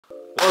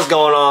What's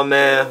going on,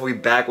 man? We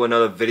back with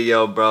another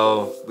video,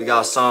 bro. We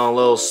got something a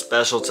little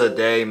special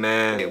today,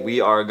 man.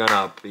 We are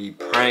gonna be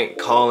prank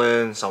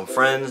calling some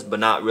friends, but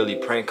not really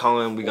prank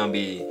calling. We're gonna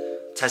be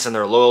testing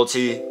their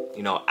loyalty,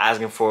 you know,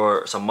 asking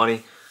for some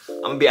money.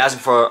 I'm gonna be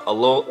asking for a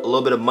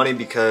little bit of money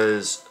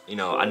because, you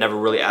know, I never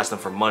really asked them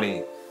for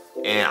money.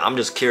 And I'm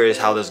just curious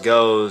how this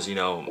goes. You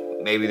know,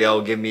 maybe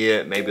they'll give me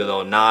it, maybe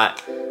they'll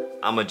not.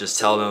 I'm gonna just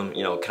tell them,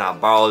 you know, can I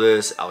borrow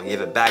this? I'll give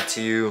it back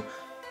to you,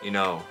 you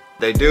know. If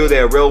they do,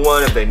 they're a real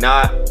one. If they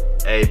not,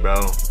 hey bro,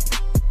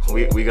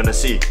 we gonna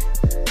see.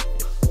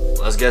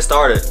 Let's get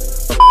started.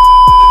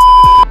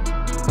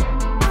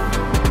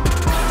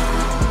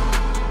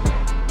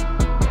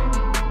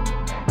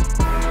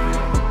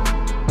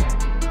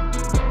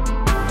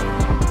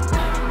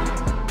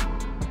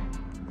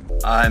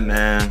 Alright,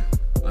 man,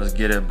 let's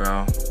get it,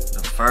 bro.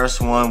 The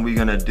first one we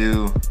gonna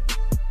do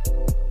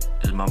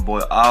is my boy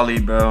Ollie,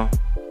 bro.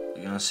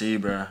 We gonna see,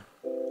 bro.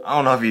 I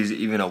don't know if he's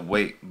even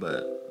awake,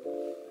 but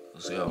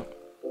let's go.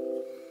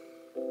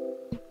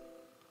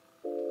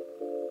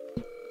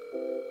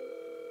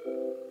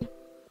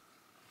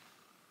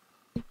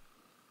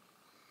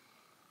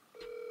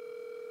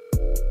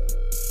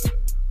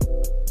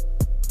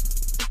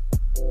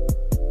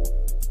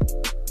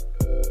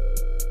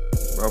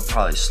 Bro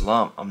probably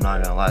slumped, I'm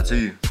not gonna lie to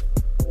you.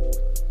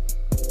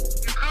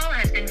 Your call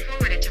has been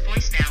forwarded to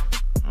voicemail.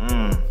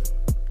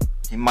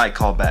 He might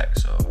call back,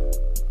 so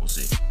we'll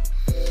see.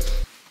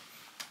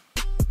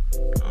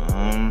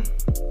 I'm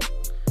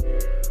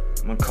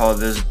gonna call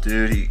this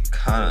dude. He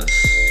kinda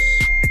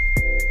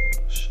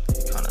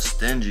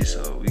stingy,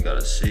 so we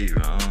gotta see,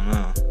 bro. I don't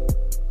know.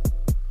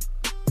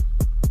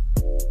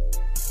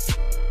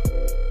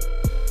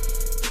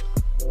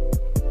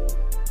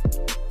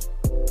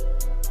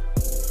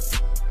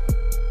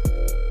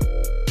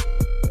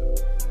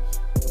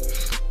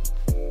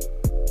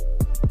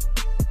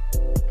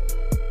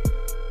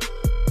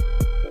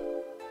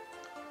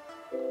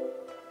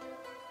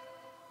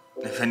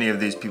 If any of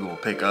these people will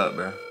pick up,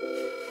 bro.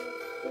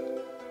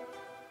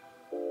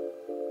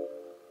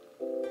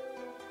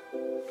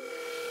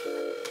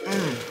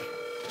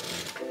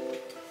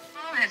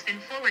 Call has been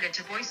forwarded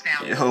to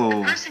voicemail.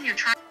 Yo. The person you're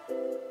trying.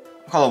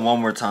 Call it one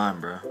more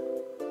time, bro.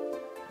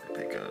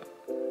 Pick up.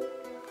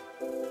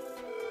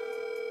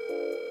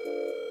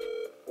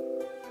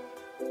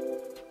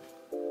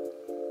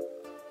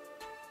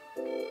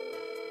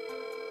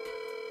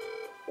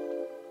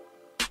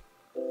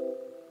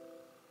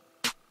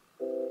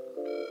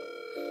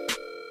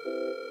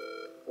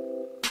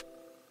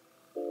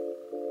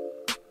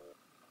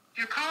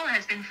 Your call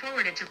has been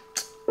forwarded to.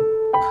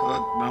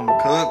 Cook, bro,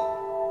 cook.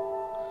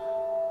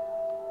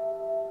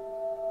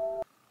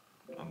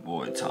 My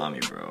boy Tommy,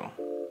 bro.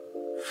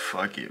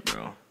 Fuck it,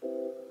 bro.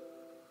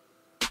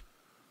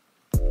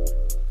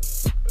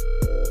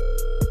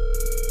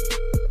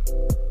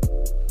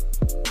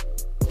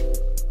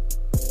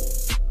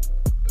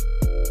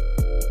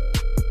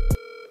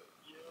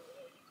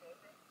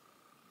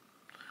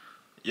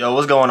 Yo,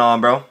 what's going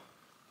on, bro?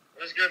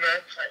 What's good,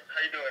 man?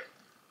 How you doing?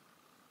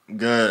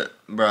 Good,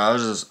 bro. I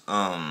was just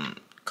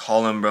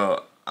calling,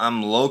 bro.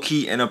 I'm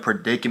low-key in a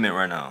predicament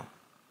right now.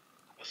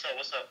 What's up?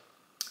 What's up?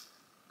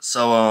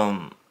 So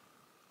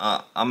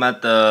I'm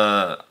at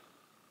the,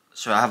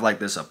 so I have like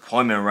this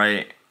appointment,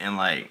 right? And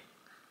like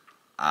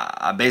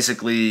I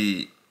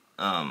basically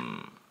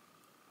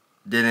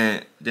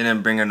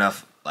didn't bring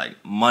enough like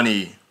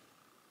money,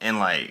 and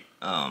like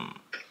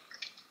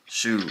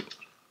shoot,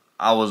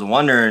 I was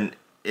wondering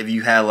if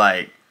you had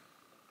like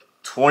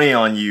 20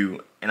 on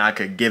you and I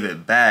could give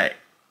it back,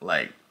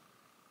 like,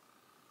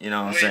 you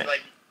know what I'm saying?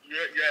 Like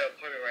you're at an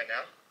appointment right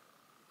now?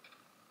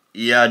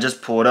 Yeah, I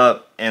just pulled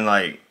up and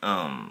like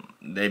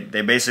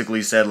they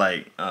basically said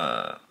like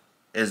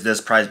is this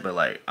price, but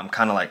like I'm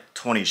kind of like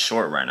 20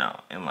 short right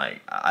now, and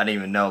like I didn't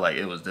even know like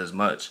it was this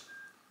much.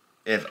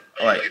 If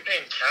like Are you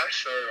paying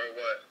cash or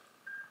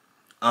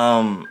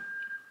what?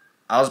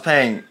 I was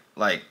paying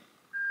like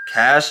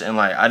cash, and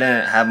like I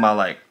didn't have my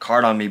like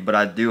card on me, but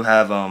I do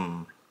have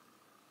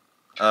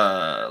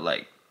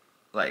like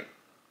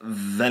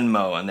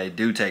Venmo, and they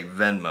do take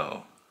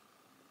Venmo.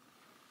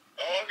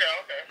 Oh,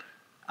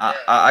 okay.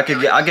 I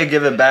could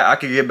give it back. I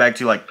could give it back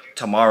to you like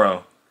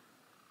tomorrow,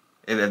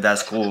 if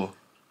that's cool.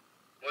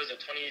 What is it?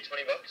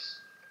 20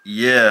 bucks?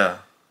 Yeah,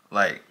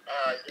 like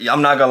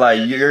I'm not gonna lie,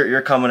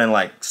 you're coming in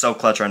like so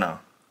clutch right now.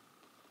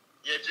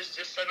 Yeah, just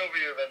send over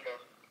your Venmo.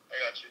 I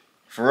got you.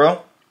 For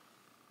real?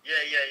 Yeah.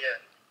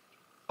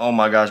 Oh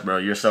my gosh, bro,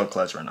 you're so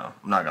clutch right now.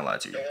 I'm not gonna lie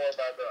to you. Don't worry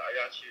about that. I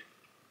got you.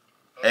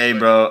 Hey,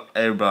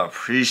 bro,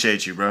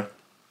 appreciate you, bro.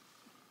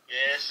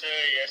 Yes, sir.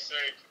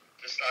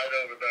 Just slide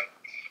over, bro.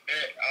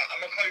 Hey,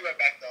 I'm gonna call you right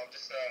back, though. I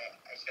just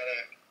gotta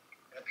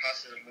in the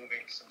process of moving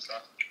some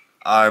stuff.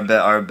 Alright,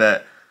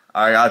 bet.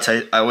 Alright,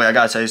 I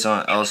gotta tell you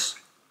something else.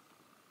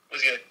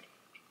 What's good?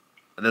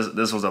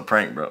 This was a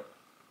prank, bro.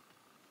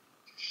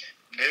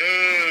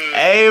 Dude.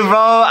 Hey, bro,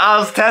 I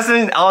was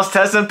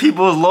testing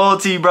people's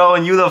loyalty, bro,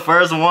 and you the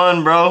first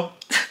one, bro.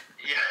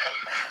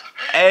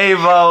 Yeah. Hey,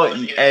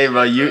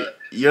 bro,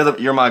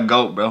 you're my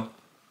goat, bro.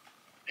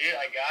 Dude,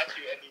 I got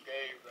you any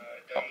day, bro.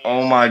 Don't Oh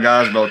even my say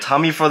gosh, anything. bro.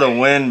 Tommy for the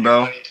win,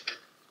 bro. Hey,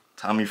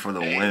 Tommy for the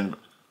win.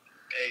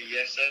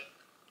 yes, sir.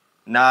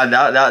 Nah,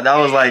 that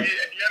was like If you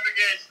ever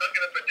get stuck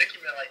in a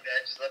predicament like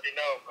that, just let me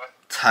know, bro.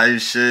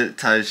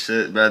 type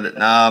shit, brother.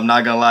 Nah, I'm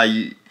not gonna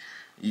lie.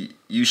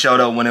 You showed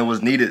up when it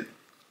was needed.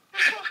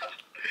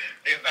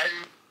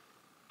 Imagine.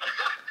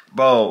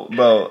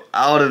 Bro,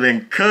 I would have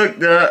been cooked,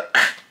 Dude, that'd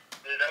be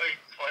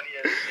funny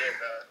as shit,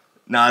 bro.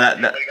 Nah, that.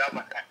 Everybody got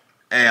my back.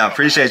 Hey, I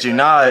appreciate you.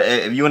 Nah,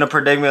 if you in a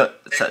predicament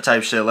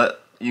type shit,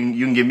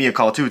 you can give me a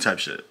call too, type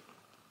shit.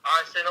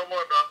 Alright, say no more,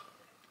 bro.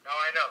 Now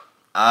I know.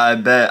 I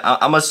bet. I'm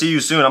gonna see you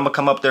soon. I'm gonna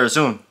come up there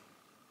soon.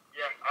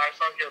 Yeah, alright,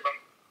 sounds good, bro.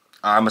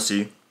 Alright, I'm gonna see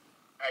you.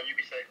 Alright, you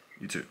be safe.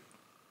 You too.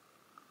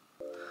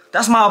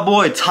 That's my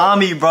boy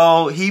Tommy,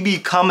 bro. He be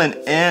coming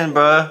in,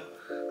 bro.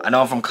 I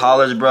know him from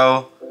college,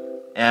 bro.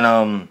 And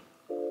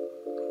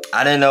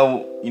I didn't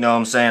know, you know what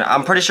I'm saying?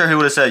 I'm pretty sure he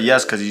would have said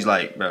yes, cause he's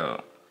like,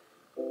 bro,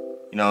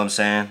 you know what I'm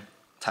saying?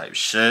 Type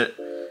shit.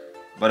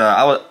 But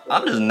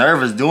I'm just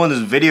nervous doing this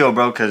video,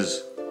 bro,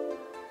 cause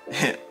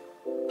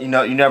you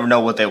never know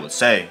what they would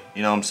say,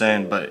 you know what I'm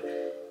saying? But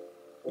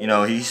you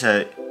know, he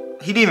said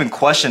he didn't even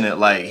question it.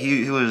 Like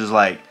he was just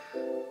like,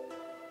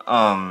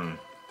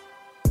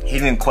 he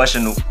didn't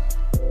question,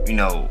 you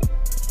know,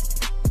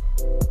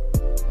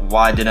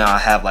 why didn't I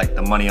have like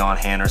the money on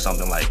hand or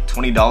something. Like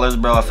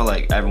 $20, bro. I feel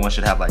like everyone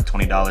should have like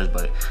 $20,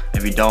 but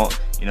if you don't,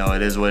 you know,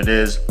 it is what it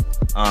is.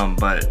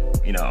 But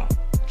you know,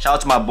 shout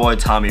out to my boy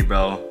Tommy,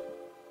 bro.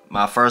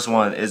 My first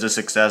one is a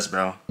success,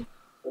 bro.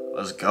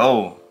 Let's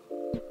go.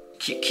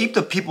 Keep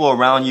the people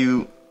around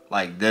you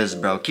like this,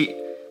 bro.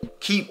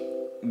 Keep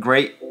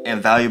great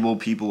and valuable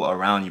people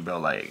around you, bro.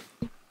 Like,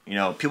 you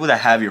know, people that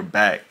have your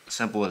back.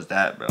 Simple as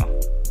that, bro.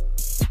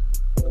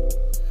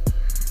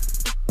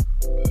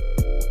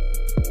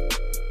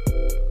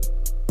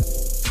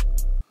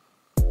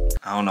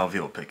 I don't know if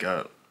he'll pick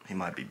up. He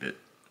might be bit.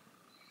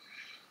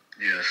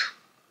 Yes.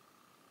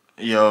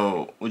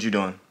 Yo, what you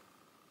doing?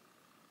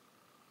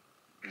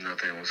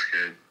 Nothing was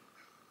good.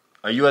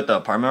 Are you at the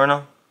apartment right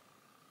now?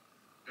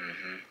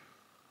 Mm-hmm.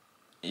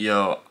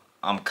 Yo,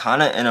 I'm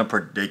kind of in a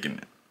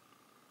predicament.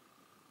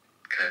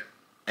 Okay.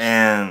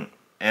 And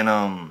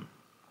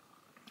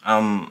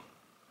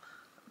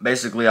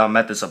basically I'm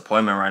at this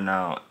appointment right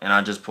now, and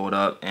I just pulled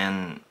up,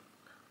 and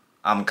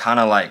I'm kind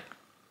of like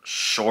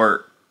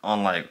short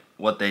on like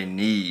what they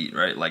need,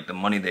 right? Like the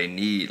money they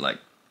need. Like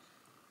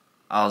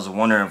I was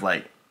wondering if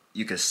like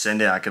you could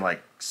send it, I could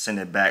like send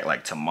it back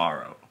like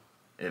tomorrow,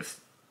 if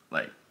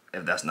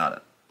that's not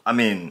a, I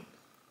mean,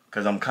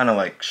 cause I'm kind of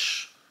like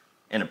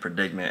in a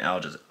predicament, and I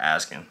was just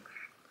asking.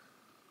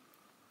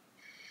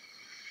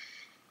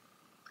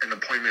 An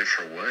appointment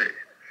for what?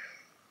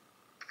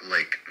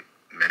 Like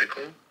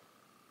medical?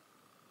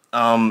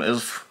 It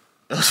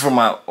was for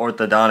my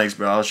orthodontics,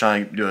 bro. I was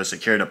trying to do a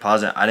secure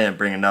deposit. I didn't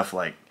bring enough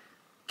like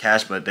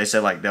cash, but they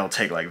said like they'll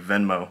take like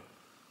Venmo.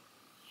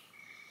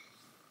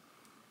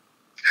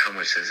 How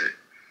much is it?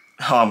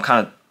 Oh, I'm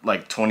kind of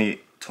like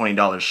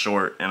 $20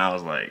 short, and I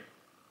was like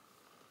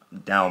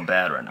down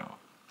bad right now.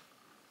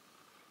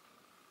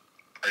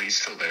 Are you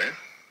still there?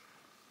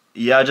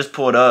 Yeah, I just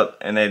pulled up,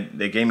 and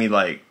they gave me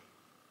like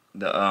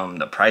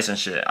the price and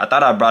shit. I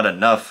thought I brought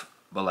enough,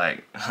 but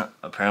like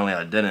apparently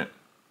I didn't.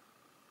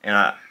 And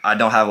I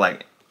don't have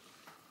like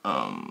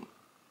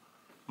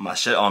my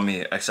shit on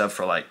me except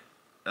for like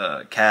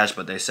cash,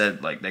 but they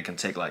said like they can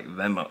take like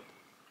Venmo.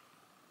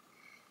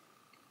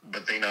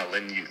 But they not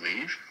letting you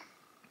leave?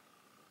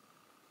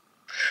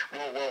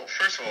 Well,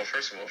 first of all,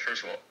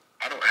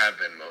 I don't have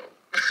Venmo.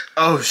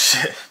 Oh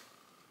shit.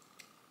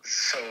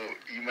 So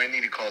you might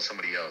need to call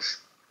somebody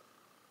else.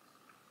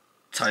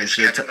 Type Is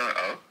shit. Kevin not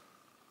up?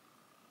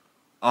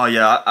 Oh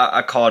yeah,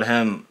 I called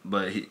him,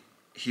 but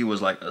he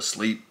was like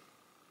asleep.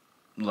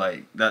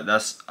 Like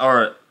that's,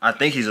 or I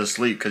think he's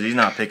asleep because he's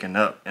not picking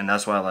up, and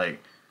that's why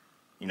like,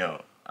 you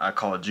know, I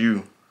called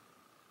you.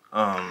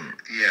 Yeah.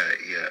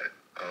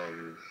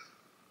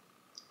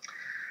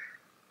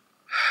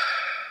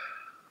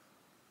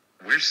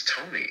 Where's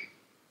Tony?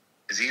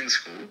 Is he in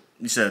school?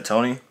 You said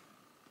Tony?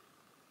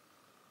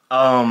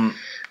 Yeah.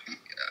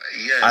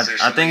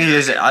 I think he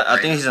is. I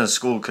think he's in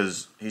school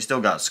because he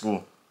still got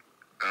school.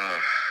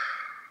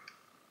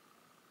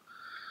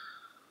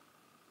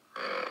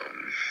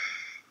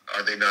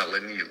 Are they not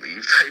letting you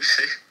leave type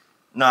shit?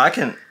 No, I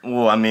can.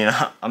 Well, I mean,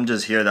 I'm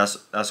just here. That's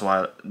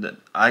why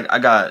I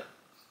got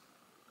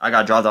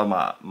dropped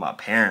off my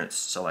parents.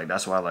 So like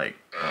that's why like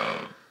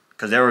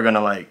because they were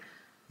gonna like,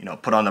 you know,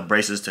 put on the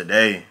braces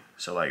today.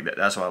 So like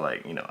that's why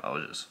like, you know, I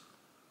was just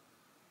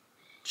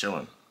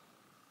chilling.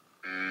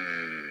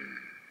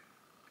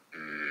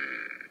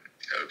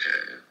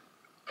 Okay.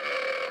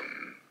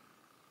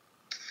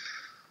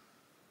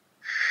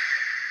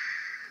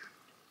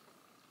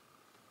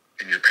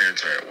 And your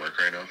parents are at work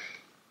right now?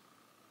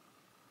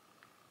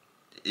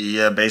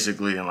 Yeah,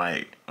 basically, and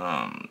like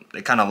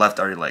they kind of left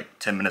already like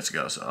 10 minutes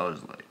ago. So I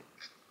was like,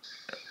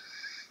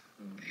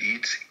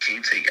 Can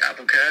you take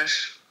Apple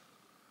Cash?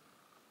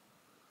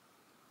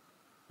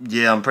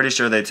 yeah, I'm pretty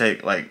sure they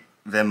take like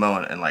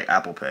Venmo and like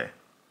Apple Pay.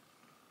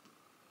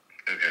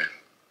 Okay.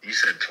 You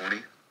said 20?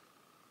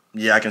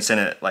 Yeah, I can send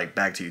it like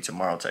back to you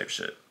tomorrow type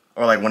shit.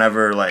 Or like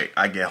whenever like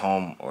I get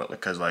home, or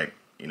because like,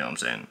 you know what I'm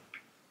saying?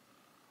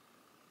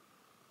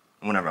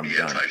 Whenever I'm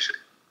done.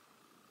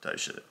 Type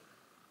shit.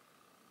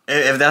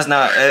 If that's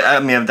not, I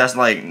mean, if that's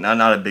like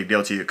not a big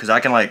deal to you, because I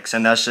can like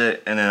send that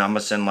shit, and then I'm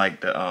gonna send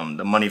like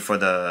the money for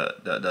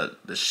the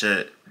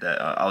shit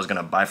that I was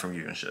gonna buy from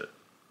you and shit.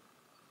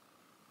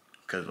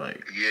 Cause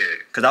like, yeah,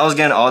 cause I was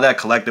getting all that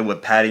collected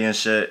with Patty and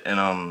shit,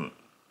 and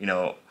you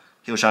know,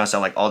 he was trying to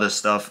sell like all this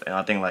stuff, and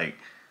I think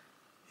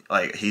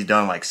like he's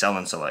done like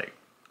selling, so like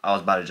I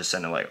was about to just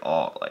send it like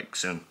all like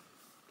soon.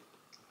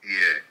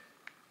 Yeah.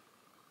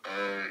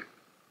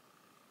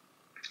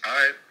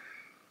 Alright.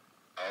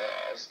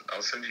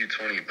 I'll send you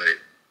 20, but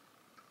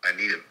I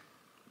need it.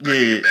 I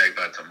need it back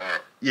by tomorrow.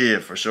 Yeah,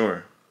 for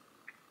sure.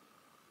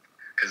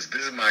 Cause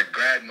this is my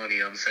grad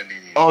money I'm sending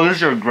you. Oh, this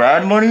is your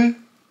grad money?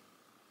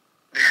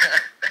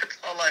 That's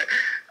all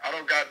I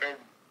don't got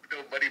no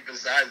money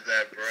besides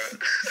that, bro.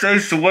 Say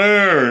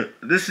swear.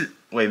 This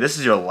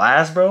is your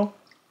last, bro?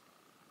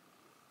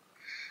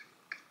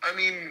 I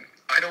mean,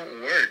 I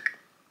don't work.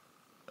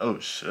 Oh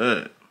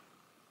shit.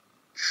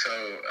 So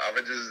I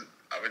would just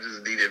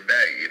need it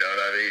back, you know what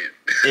I mean?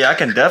 Yeah, I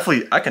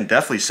can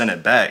definitely send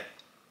it back.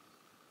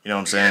 You know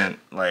what I'm saying?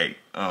 Yeah. Like,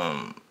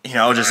 you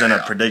know, I was just in a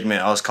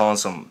predicament. I was calling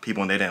some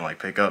people and they didn't like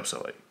pick up,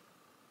 so like.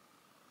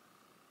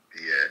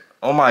 Yeah.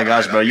 Oh my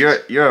gosh, bro, you're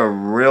a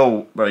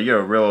real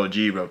OG,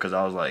 bro. Cause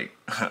I was like,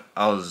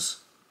 I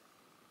was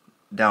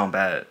down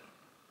bad.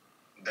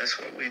 That's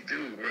what we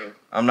do, bro.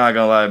 I'm not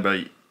gonna lie,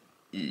 bro.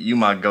 You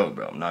my goat,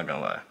 bro. I'm not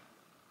gonna lie.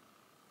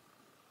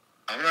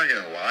 I'm not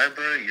gonna lie,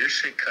 bro. Your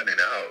shit cutting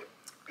out.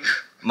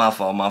 My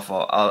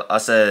fault. I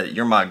said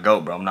you're my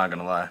goat, bro. I'm not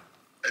gonna lie.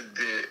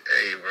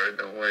 Hey, bro,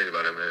 don't worry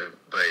about it, man.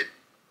 But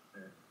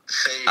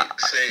say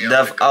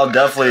I'll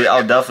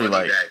definitely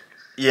like,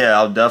 yeah,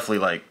 I'll definitely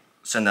like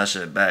send that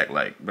shit back.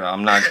 Like, bro,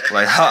 I'm not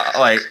like,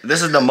 like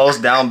this is the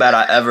most down bad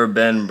I ever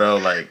been, bro.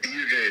 Like,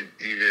 you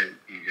good.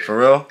 For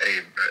real? Hey,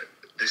 bro,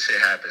 this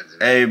shit happens.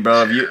 Man. Hey,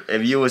 bro,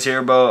 if you was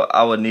here, bro,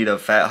 I would need a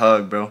fat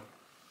hug, bro.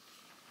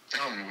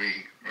 I'm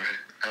weak, bro.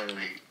 I'm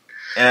weak.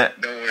 And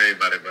don't worry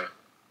about it, bro.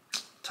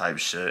 Type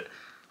shit.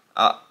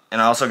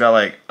 And I also got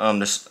like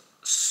this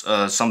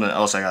something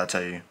else I gotta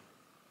tell you.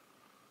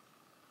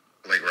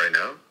 Like right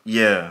now?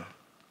 Yeah.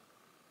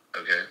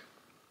 Okay.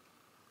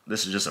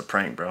 This is just a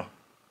prank, bro.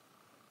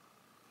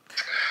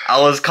 I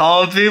was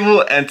calling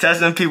people and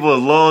testing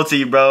people's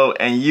loyalty, bro,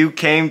 and you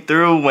came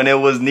through when it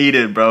was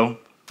needed, bro.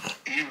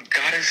 You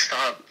gotta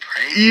stop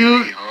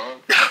pranking me,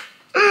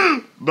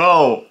 huh?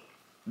 Bro,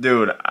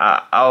 dude,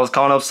 I was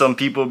calling up some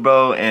people,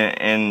 bro,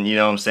 and you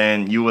know what I'm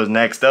saying, you was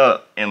next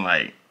up, and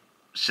like,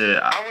 shit.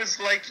 I was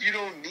like, you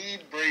don't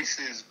need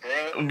braces,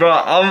 bro. Bro,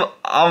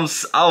 I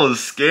was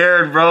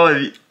scared,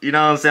 bro. You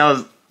know what I'm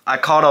saying? I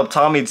called up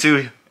Tommy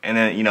too, and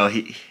then you know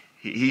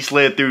he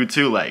slid through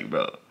too, like,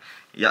 bro.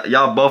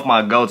 Y'all both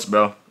my goats,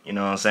 bro. You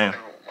know what I'm saying?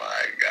 Oh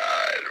my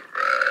god,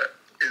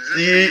 bro. Is this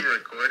being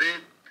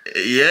recorded?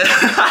 Yeah.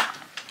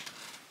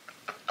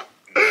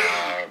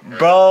 Nah,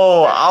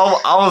 bro,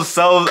 I was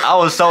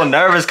so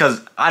nervous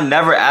because I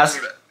never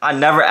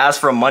asked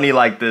for money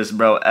like this,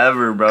 bro,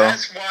 ever, bro.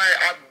 That's why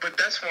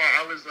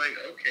I was like,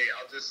 okay,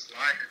 I'll just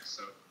slide it.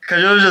 So.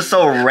 Cause it was just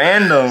so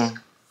random.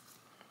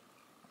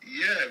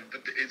 Yeah,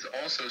 but it's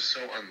also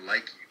so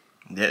unlike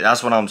you. Yeah,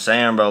 that's what I'm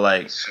saying, bro.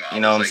 Like, so you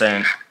know what I'm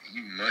saying?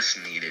 You must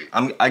need it.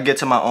 I get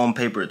to my own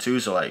paper too,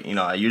 so like, you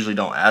know, I usually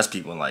don't ask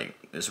people like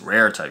it's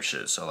rare type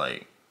shit. So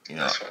like, you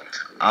know,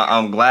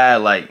 I'm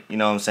glad, like, you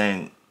know what I'm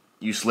saying,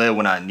 you slid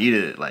when I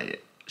needed it.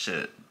 Like,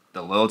 shit,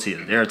 the loyalty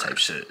is there type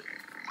shit.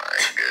 My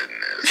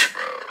goodness,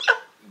 bro.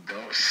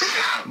 Don't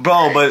stop.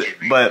 Bro,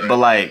 but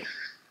like,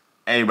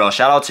 hey, bro,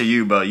 shout out to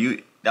you, bro.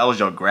 That was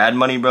your grad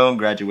money, bro.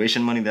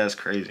 Graduation money. That's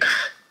crazy.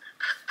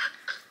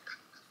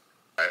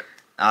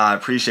 I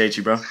appreciate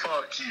you, bro.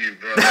 Fuck you,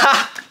 bro.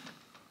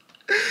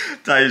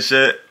 Type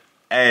shit.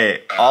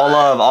 Hey, all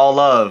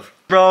love.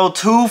 Bro,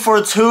 2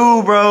 for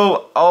 2,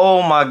 bro.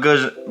 Oh my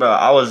goodness, bro.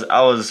 I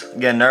was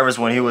getting nervous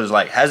when he was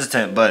like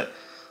hesitant, but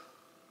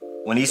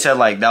when he said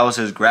like that was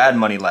his grad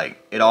money, like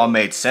it all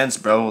made sense,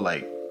 bro.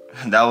 Like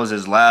that was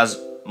his last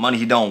money.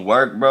 He don't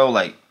work, bro.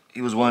 Like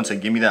he was willing to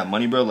give me that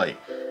money, bro. Like,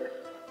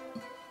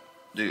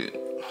 dude,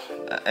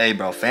 hey,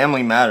 bro,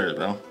 family matters,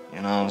 bro.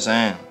 You know what I'm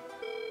saying?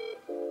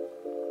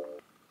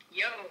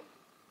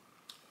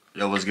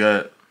 Yo, what's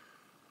good?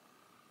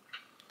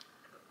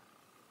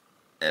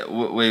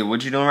 Wait,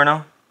 what you doing right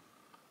now?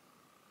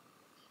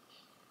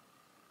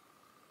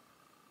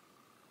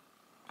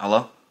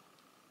 Hello?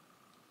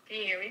 Can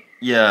you hear me?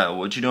 Yeah,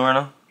 what you doing right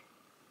now?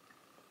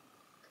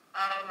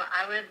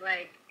 I would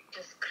like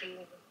just clean.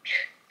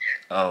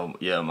 Oh,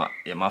 yeah,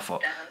 my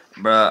fault.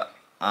 Bruh,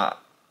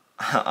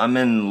 I'm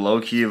in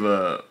low-key of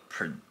a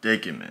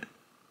predicament.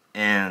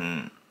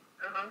 And,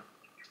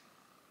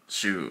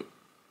 shoot,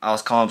 I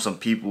was calling some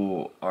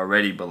people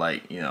already, but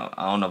like, you know,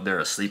 I don't know if they're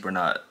asleep or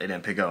not. They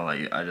didn't pick up.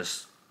 Like, I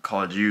just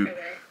called you.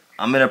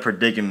 I'm in a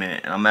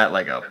predicament and I'm at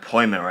like an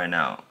appointment right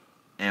now,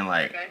 and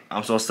like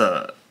I'm supposed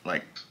to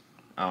like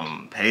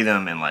pay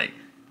them, and like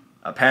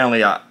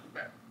apparently I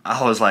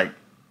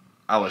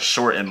was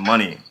short in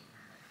money,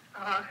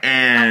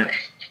 and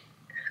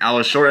I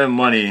was short in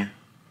money,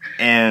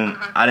 and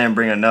I didn't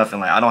bring enough,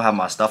 and like I don't have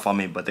my stuff on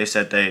me, but they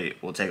said they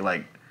will take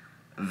like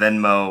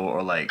Venmo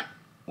or like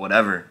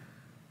whatever,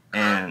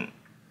 and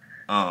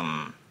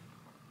I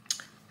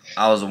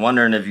was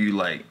wondering if you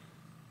like,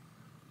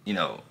 you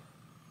know,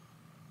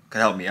 could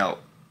help me out.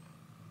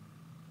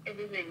 Is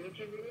this a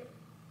YouTube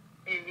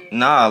video?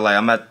 Nah, like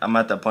I'm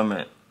at the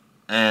appointment,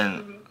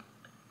 and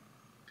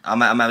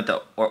I'm at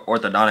the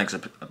orthodontics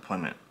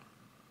appointment.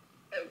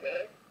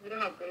 Okay. You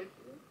don't have braces?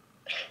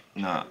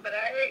 Nah. But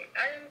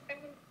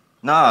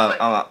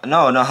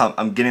No,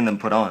 I'm getting them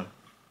put on.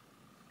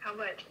 How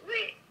much?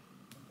 Wait.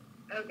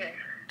 Okay.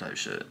 Type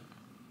shit.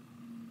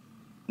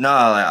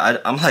 Nah,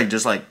 like I'm like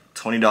just like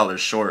 $20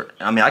 short.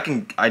 I mean,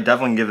 I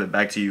definitely give it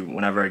back to you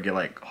whenever I get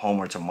like home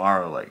or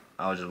tomorrow. Like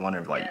I was just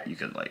wondering if like you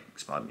could like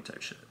spot me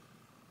type shit.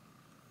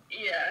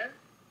 Yeah.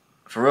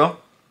 For real?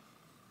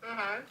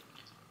 Uh-huh.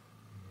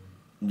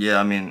 Yeah,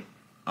 I mean,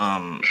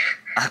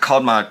 I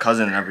called my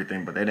cousin and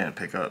everything, but they didn't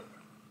pick up.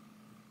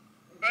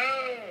 Bro,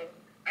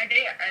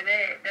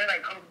 they're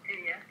like home too,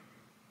 yeah?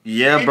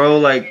 Yeah, bro,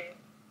 like,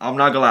 I'm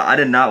not gonna lie, I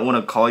did not want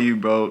to call you,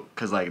 bro,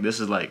 cause like, this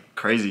is like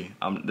crazy.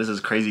 This is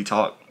crazy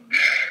talk.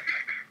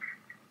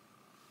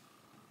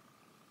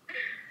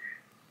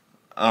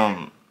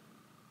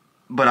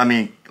 But I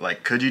mean,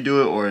 like, could you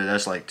do it, or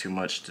that's like too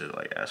much to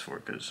like ask for?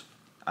 Cause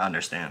I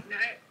understand. No,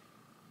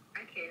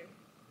 I can.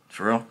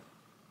 For real?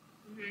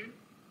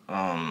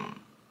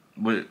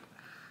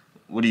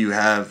 What do you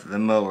have,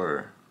 Venmo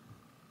or?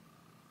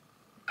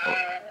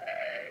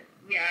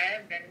 Yeah, I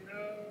have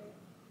Venmo.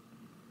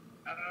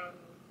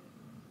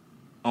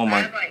 Oh my.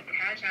 I have like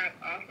Cash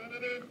App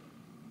offloaded.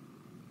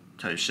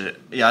 Type shit.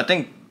 Yeah, I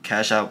think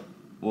Cash App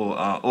will.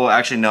 Well,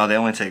 actually, no, they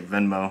only take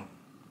Venmo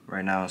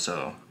right now.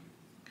 So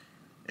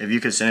if you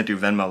could send it through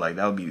Venmo, like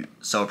that would be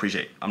so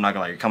appreciated. I'm not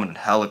gonna lie, you're coming in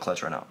hella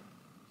clutch right now.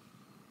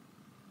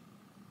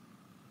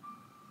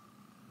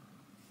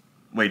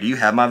 Wait, do you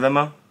have my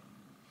Venmo?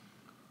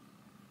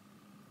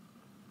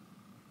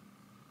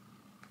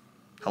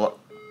 Hello?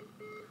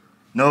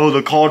 No,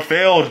 the call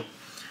failed.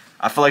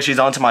 I feel like she's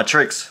onto my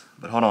tricks,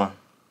 but hold on.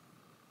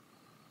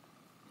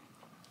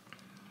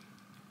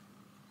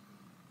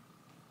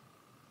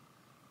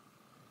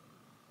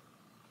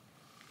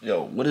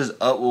 Yo, what is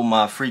up with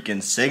my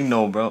freaking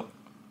signal, bro?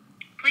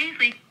 Please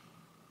leave.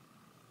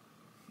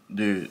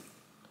 Dude,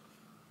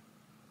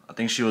 I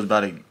think she was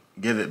about to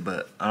give it,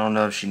 but I don't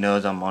know if she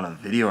knows I'm on a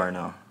video right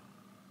now.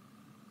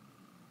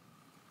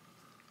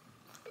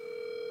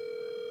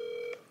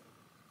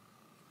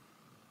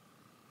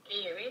 Can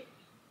you hear me?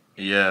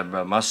 Yeah,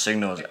 bro, my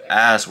signal is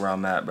ass where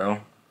I'm at, bro.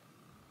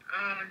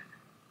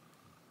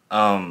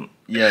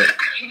 Yeah,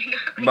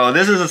 bro,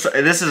 this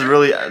is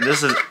really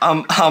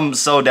I'm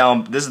so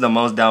down. This is the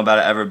most down bad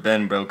I've ever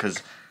been, bro.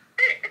 Cause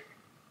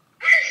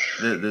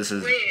this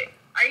is. Wait,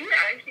 are you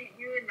actually?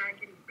 You're not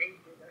getting braces,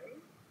 right?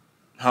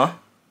 Huh?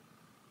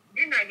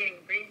 You're not getting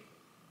braces.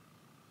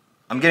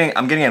 I'm getting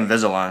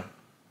Invisalign.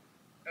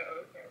 Oh,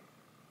 okay.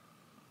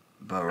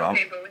 But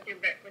Okay, but what's your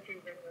Venmo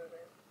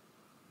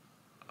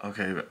then?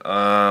 okay,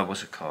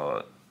 what's it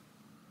called?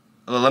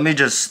 Well, let me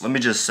just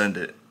send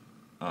it.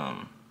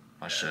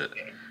 My shit.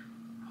 Okay.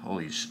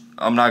 Holy sh!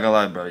 I'm not gonna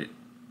lie, bro.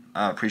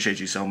 I appreciate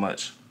you so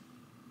much.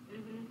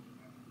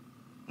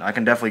 I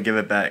can definitely give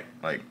it back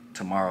like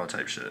tomorrow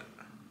type shit.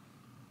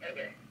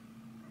 Okay.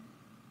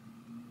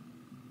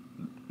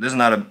 This is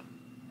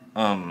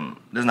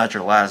not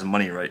your last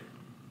money, right?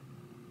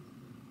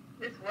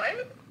 This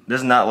what?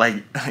 This is not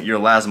like your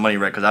last money,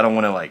 right? Cause I don't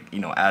want to like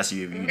ask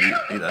you if you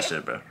do that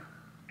shit, bro.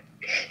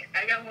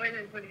 I got more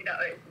than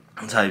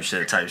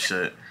 $20. Type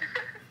shit.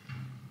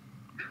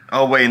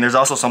 Oh wait, and there's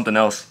also something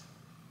else.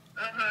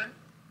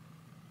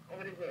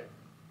 What is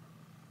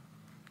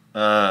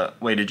it?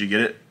 Wait, did you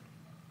get it?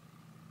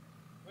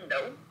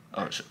 No.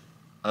 Oh shit.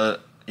 Yeah,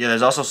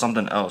 there's also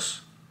something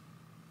else.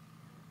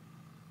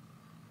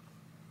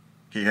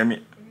 Can you hear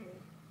me?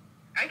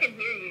 I can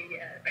hear you,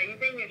 yeah. Are you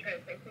saying you're trying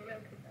to text me though?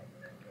 'Cause I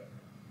don't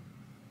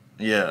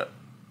know. Yeah.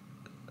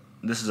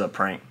 This is a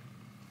prank.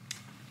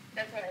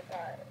 That's what I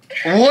thought.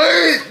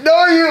 Wait!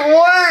 No, you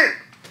what?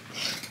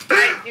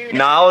 Dude,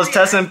 Nah, I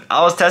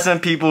was testing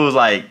people's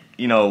like,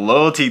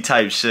 loyalty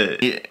type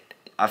shit.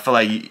 I feel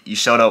like you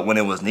showed up when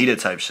it was needed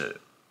type shit.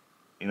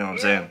 You know what I'm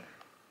saying?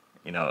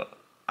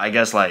 I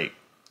guess like,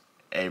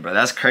 hey bro,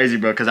 that's crazy,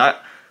 bro, cause I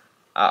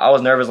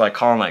was nervous like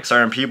calling like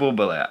certain people,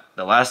 but like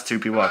the last two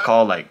people I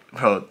called, like,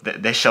 bro,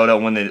 they showed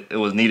up when it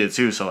was needed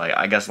too, so like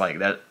I guess like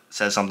that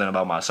says something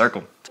about my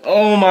circle.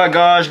 Oh my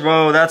gosh,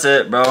 bro, that's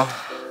it, bro.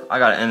 I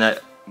gotta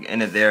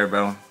end it there,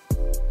 bro.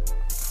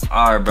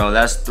 Alright, bro,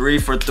 that's 3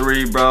 for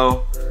 3,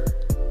 bro.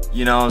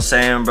 You know what I'm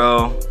saying,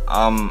 bro?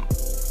 I'm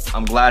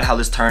glad how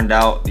this turned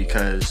out,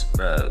 because,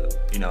 bro,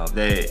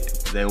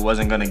 they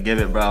wasn't gonna give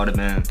it, bro. I would have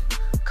been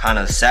kind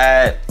of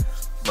sad,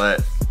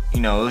 but you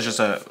know, it was just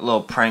a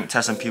little prank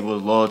testing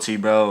people's loyalty,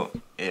 bro.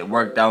 It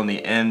worked out in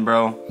the end,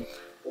 bro.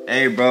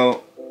 Hey,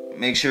 bro,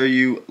 make sure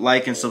you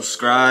like and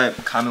subscribe.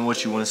 Comment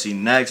what you want to see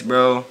next,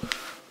 bro.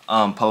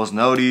 Post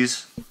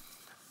noties.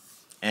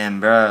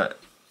 And, bro,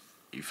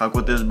 you fuck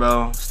with this,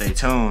 bro. Stay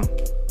tuned.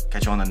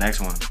 Catch you on the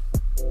next one.